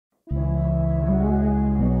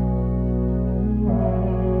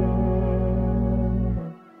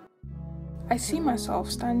I see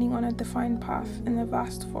myself standing on a defined path in a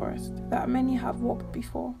vast forest that many have walked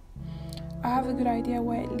before. I have a good idea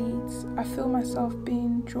where it leads. I feel myself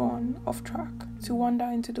being drawn off track to wander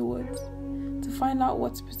into the woods, to find out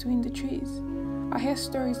what's between the trees. I hear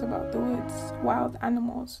stories about the woods, wild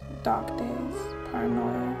animals, dark days,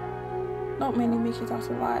 paranoia. Not many make it out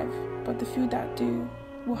alive, but the few that do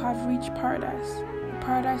will have reached paradise, a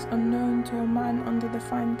paradise unknown to a man on the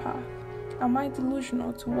defined path. Am I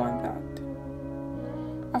delusional to want that?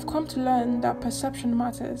 I've come to learn that perception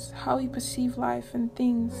matters. How we perceive life and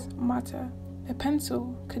things matter. A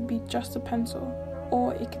pencil could be just a pencil,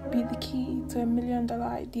 or it could be the key to $1 million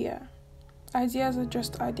idea. Ideas are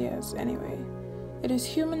just ideas anyway. It is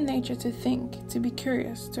human nature to think, to be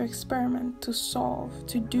curious, to experiment, to solve,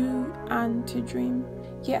 to do, and to dream.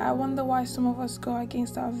 Yet I wonder why some of us go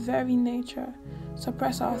against our very nature,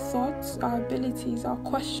 suppress our thoughts, our abilities, our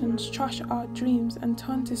questions, trash our dreams, and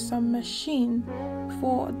turn to some machine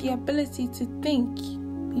for the ability to think.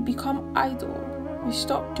 We become idle. We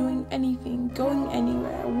stop doing anything, going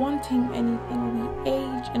anywhere, wanting anything. We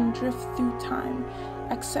age and drift through time,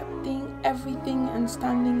 accepting everything and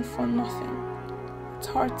standing for nothing. It's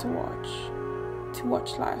hard to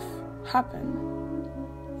watch life happen.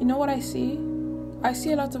 You know what I see? I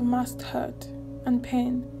see a lot of masked hurt and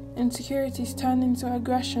pain. Insecurities turn into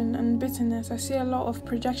aggression and bitterness. I see a lot of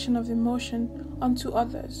projection of emotion onto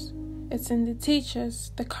others. It's in the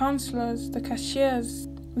teachers, the counselors, the cashiers,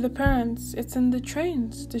 the parents. It's in the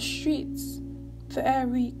trains, the streets. The air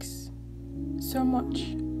reeks. So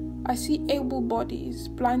much. I see able bodies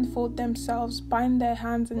blindfold themselves, bind their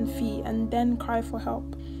hands and feet, and then cry for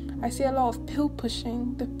help. I see a lot of pill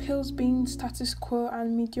pushing, the pills being status quo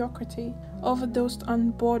and mediocrity, overdosed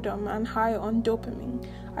on boredom and high on dopamine.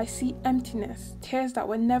 I see emptiness, tears that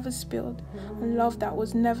were never spilled, and love that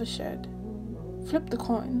was never shared. Flip the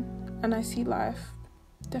coin, and I see life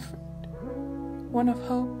different. One of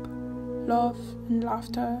hope, love and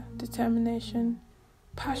laughter, determination,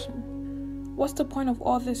 passion. What's the point of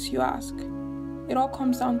all this, you ask? It all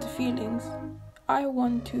comes down to feelings. I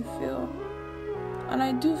want to feel. And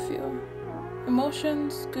I do feel.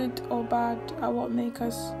 Emotions, good or bad, are what make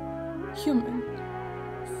us human.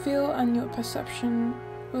 Feel and your perception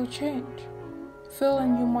will change. Feel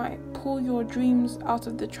and you might pull your dreams out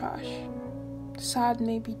of the trash. Sad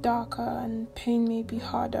may be darker and pain may be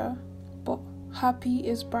harder, but happy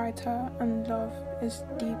is brighter and love is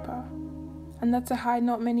deeper. And that's a high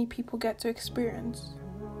not many people get to experience.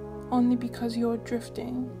 Only because you're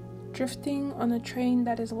drifting on a train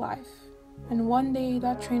that is life. And one day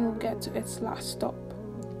that train will get to its last stop.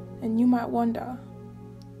 And you might wonder,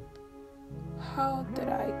 how did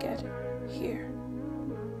I get here?